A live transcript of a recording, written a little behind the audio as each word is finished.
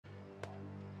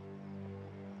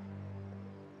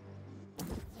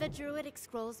The Druidic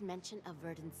scrolls mention a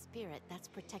Verdant spirit that's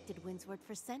protected Windsward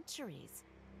for centuries.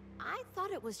 I thought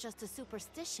it was just a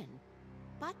superstition,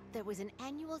 but there was an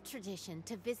annual tradition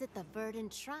to visit the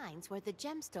Verdant shrines where the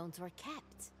gemstones were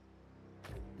kept.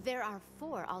 There are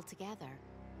 4 altogether.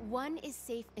 One is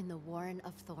safe in the Warren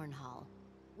of Thornhall.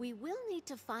 We will need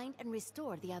to find and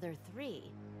restore the other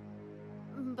 3.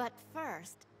 But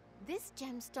first, this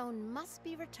gemstone must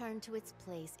be returned to its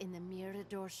place in the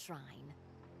Mirador Shrine.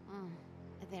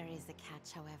 There is a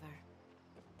catch, however.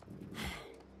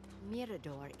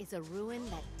 Mirador is a ruin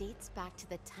that dates back to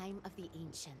the time of the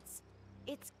ancients.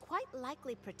 It's quite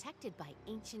likely protected by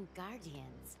ancient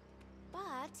guardians.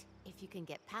 But if you can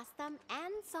get past them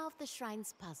and solve the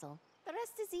shrine's puzzle, the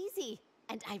rest is easy,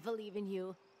 and I believe in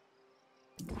you.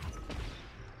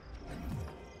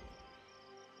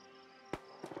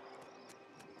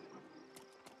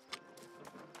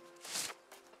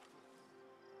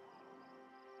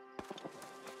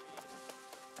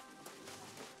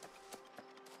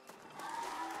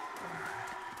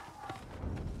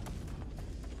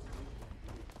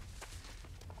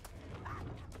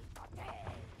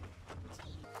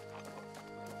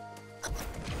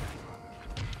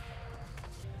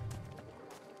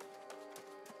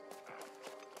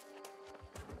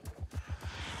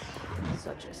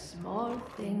 Such a small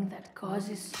thing that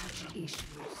causes such issues.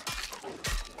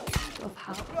 Think of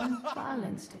how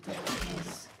unbalanced it all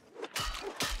is.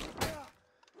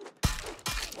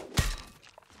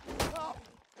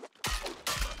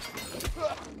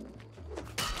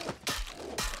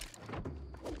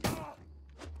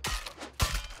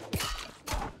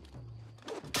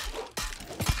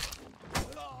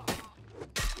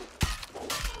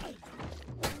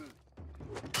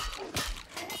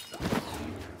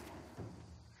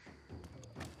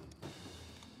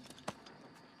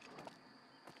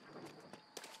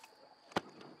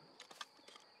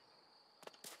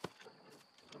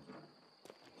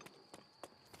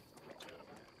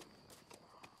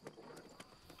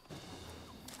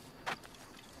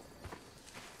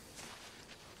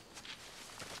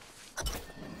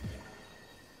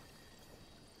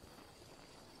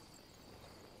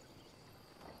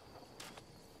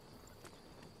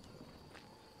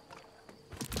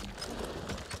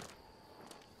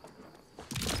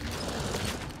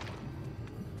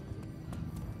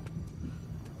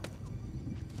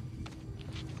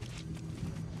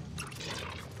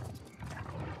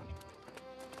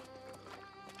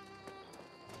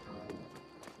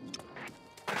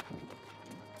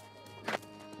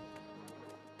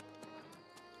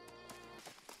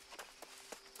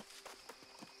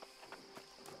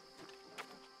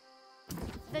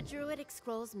 The Druidic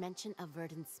scrolls mention a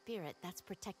Verdant spirit that's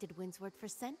protected Windsward for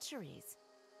centuries.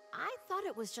 I thought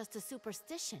it was just a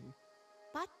superstition,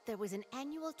 but there was an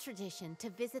annual tradition to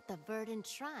visit the Verdant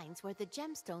shrines where the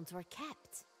gemstones were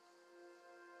kept.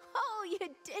 Oh, you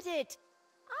did it!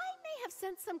 I may have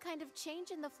sensed some kind of change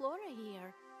in the flora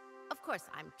here. Of course,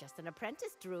 I'm just an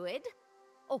apprentice druid.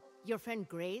 Oh, your friend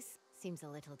Grace seems a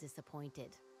little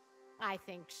disappointed. I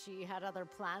think she had other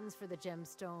plans for the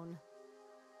gemstone.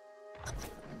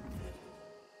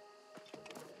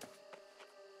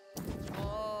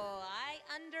 Oh, I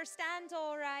understand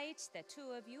all right. The 2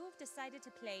 of you have decided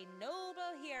to play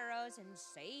noble heroes and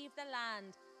save the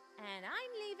land. And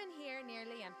I'm leaving here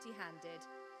nearly empty-handed.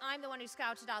 I'm the one who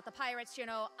scouted out the pirates, you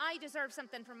know. I deserve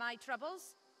something for my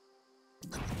troubles.